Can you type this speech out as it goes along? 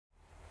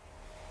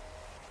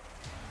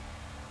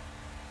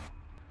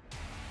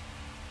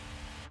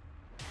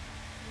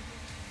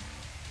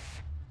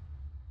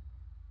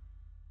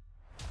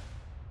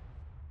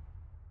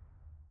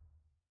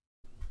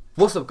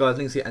What's up guys,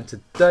 Linkzy, and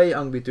today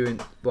I'm going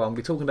to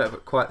be talking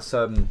about quite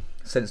some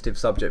sensitive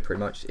subject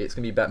pretty much. It's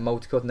going to be about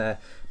Multicod. Now,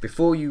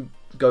 before you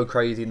go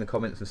crazy in the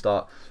comments and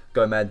start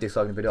going mad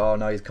disliking the video, oh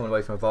no, he's coming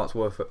away from Advanced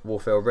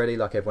Warfare already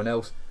like everyone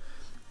else.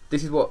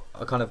 This is what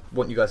I kind of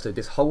want you guys to do.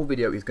 This whole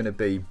video is going to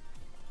be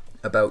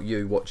about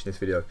you watching this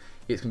video.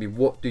 It's going to be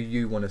what do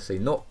you want to see,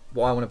 not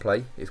what I want to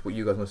play, it's what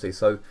you guys want to see.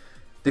 So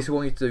this is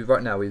what I need to do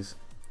right now is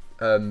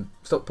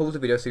pause the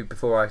video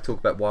before I talk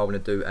about what I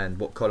want to do and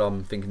what COD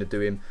I'm thinking of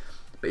doing.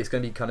 But it's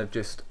going to be kind of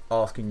just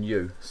asking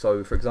you.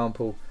 So for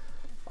example,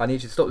 I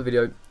need you to stop the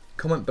video,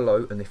 comment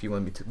below, and if you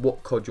want me to,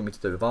 what COD you want me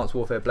to do, Advanced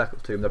Warfare, Black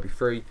Ops 2,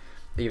 MW3,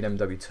 even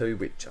MW2,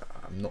 which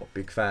I'm not a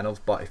big fan of,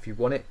 but if you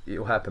want it, it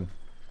will happen.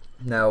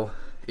 Now,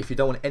 if you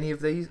don't want any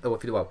of these, or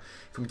if you want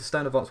me to stay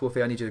on Advanced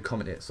Warfare, I need you to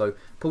comment it. So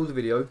pause the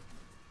video,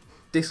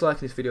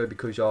 disliking this video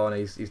because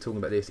he's talking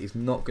about this, he's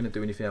not going to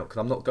do anything else, because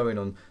I'm not going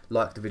on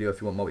like the video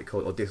if you want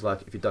Multicod, or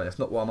dislike it if you don't. That's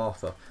not what I'm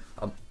after.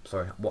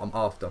 What I'm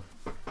after.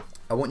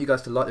 I want you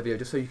guys to like the video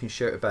just so you can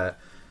share it about,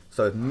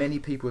 so as many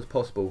people as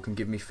possible can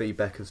give me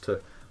feedback as to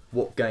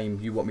what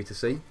game you want me to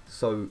see.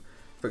 So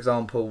for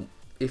example,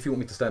 if you want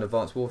me to stay in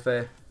Advanced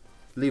Warfare,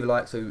 leave a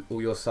like so all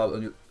your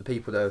the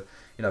people that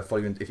are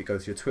following, if it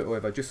goes to your Twitter or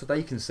whatever, just so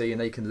they can see and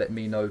they can let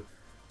me know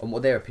on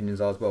what their opinions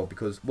are as well.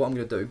 Because what I'm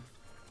going to do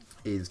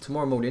is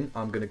tomorrow morning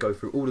I'm going to go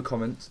through all the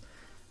comments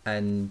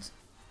and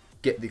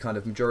get the kind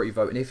of majority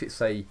vote, and if it's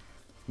say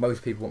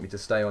most people want me to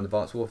stay on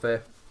Advanced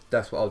Warfare,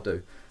 that's what I'll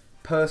do.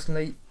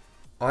 Personally,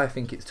 I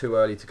think it's too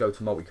early to go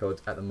to Multicod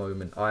at the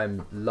moment.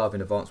 I'm loving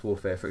Advanced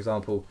Warfare. For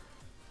example,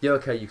 yeah,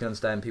 okay, you can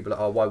understand people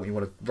are, oh, why wouldn't you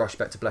want to rush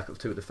back to Black Ops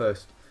 2 at the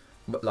first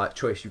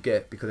choice you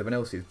get because everyone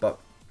else is, but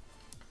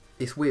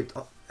it's weird.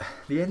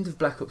 The end of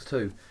Black Ops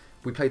 2,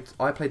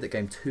 I played that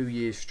game 2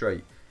 years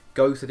straight.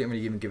 Ghost I didn't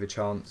really even give a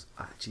chance.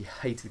 I actually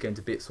hated the game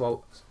to bits,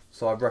 so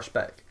I rushed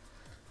back.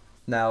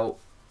 Now,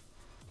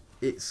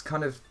 it's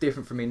kind of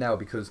different for me now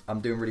because I'm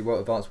doing really well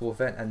at Advanced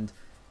Warfare, and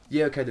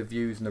yeah, okay, the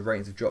views and the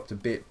ratings have dropped a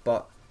bit,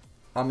 but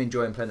I'm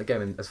enjoying playing the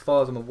game, and as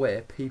far as I'm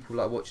aware, people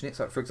like watching it.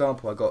 So for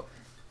example, I got,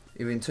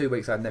 in 2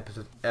 weeks I had an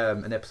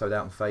episode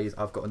out on Phase.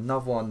 I've got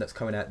another one that's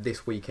coming out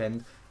this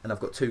weekend, and I've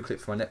got 2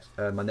 clips for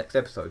my next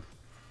episode.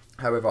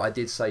 However, I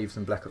did save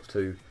some Black Ops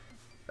 2,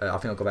 I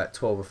think I've got about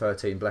 12 or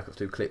 13 Black Ops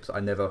 2 clips that I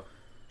never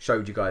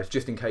showed you guys,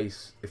 just in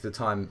case, if the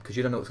time, because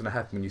you don't know what's going to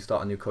happen when you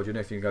start a new COD, you don't know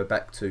if you can go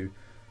back to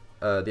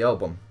the old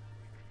one.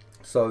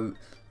 So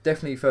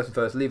definitely first and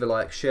first, leave a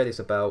like, share this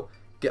about,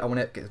 I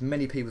want to get as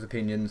many people's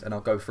opinions, and I'll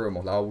go through them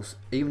all.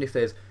 Even if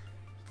there's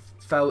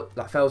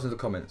thousands of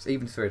comments,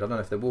 even 3, I don't know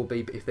if there will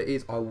be, but if there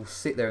is, I will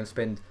sit there and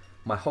spend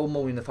my whole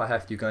morning if I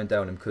have to going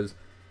down them, because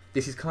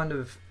this is kind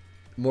of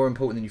more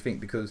important than you think,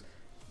 because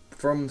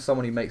from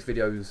someone who makes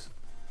videos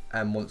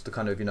and wants to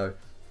kind of,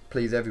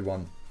 please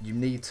everyone, you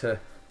need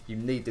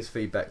this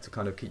feedback to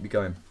kind of keep you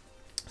going.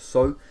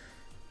 So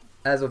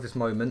as of this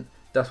moment,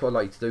 that's what I'd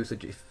like you to do. So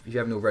if you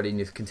haven't already and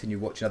you continue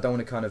watching, I don't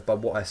want to kind of, by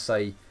what I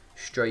say,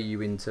 stray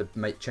you into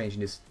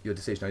changing your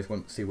decision. I just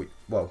want to see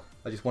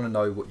I just want to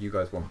know what you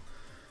guys want.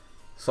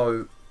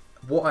 So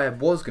what I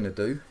was going to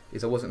do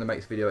is I wasn't going to make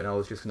this video, and I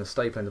was just going to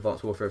stay playing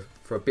Advanced Warfare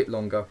for a bit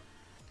longer,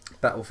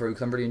 battle through,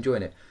 because I'm really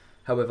enjoying it.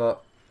 However,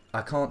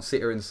 I can't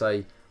sit here and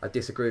say I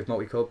disagree with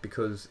Multicod,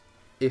 because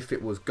if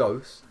it was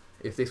Ghost,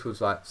 if this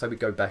was like, say we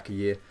go back a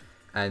year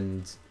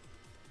and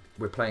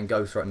we're playing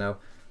Ghost right now,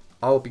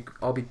 I'll be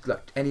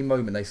like, any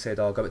moment they said,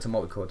 I'll go back to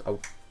Multicod,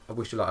 I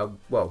wish you I'd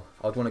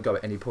want to go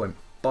at any point.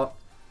 But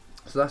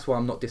so that's why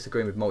I'm not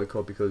disagreeing with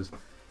Multicod, because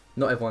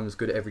not everyone's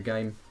good at every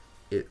game.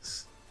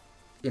 It's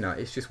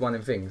it's just one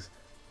of the things.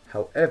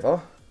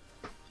 However,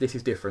 this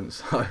is different,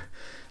 so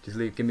just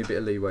give me a bit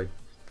of leeway.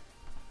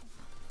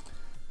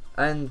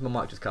 And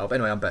my mic just cut off.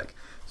 Anyway, I'm back.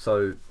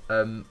 So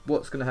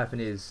what's going to happen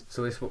is,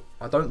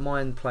 I don't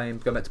mind going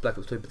back to Black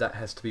Ops 2, but that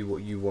has to be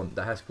what you want.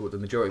 That has to be what the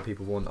majority of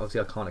people want.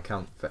 Obviously, I can't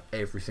account for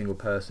every single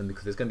person,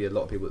 because there's going to be a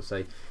lot of people that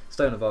say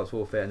stay on Advanced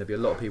Warfare, and there'll be a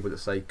lot of people that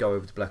say go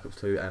over to Black Ops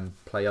 2 and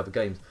play other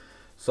games.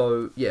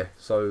 So yeah,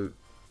 so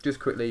just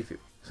quickly, if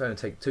it's only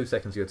take 2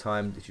 seconds of your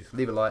time, just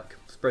leave a like,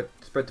 spread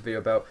the video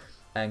about,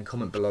 and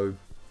comment below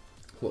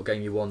what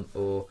game you want,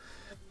 or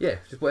yeah,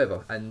 just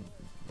whatever. And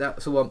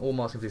that's all I'm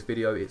asking for this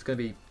video. It's going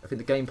to be, I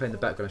think the gameplay in the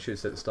background I should have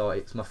said at the start,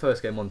 it's my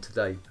first game on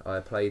today. I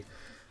played,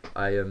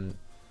 I don't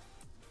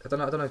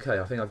know, okay,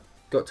 I think I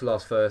got to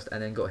last first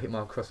and then got hit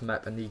mark across the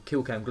map, and the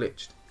kill cam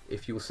glitched.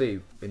 If you will see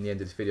in the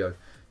end of this video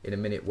in a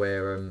minute,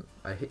 where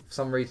I hit, for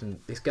some reason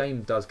this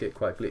game does get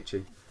quite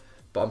glitchy,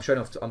 but I'm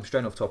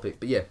straying off topic.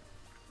 But yeah,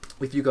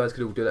 if you guys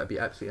could all do that, it'd be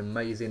absolutely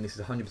amazing. This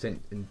is 100%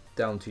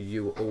 down to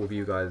you, all of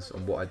you guys,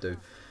 on what I do.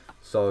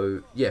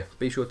 So yeah,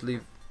 be sure to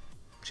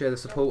share the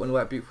support and all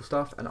that beautiful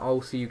stuff, and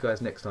I'll see you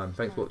guys next time.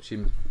 Thanks for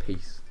watching.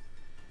 Peace.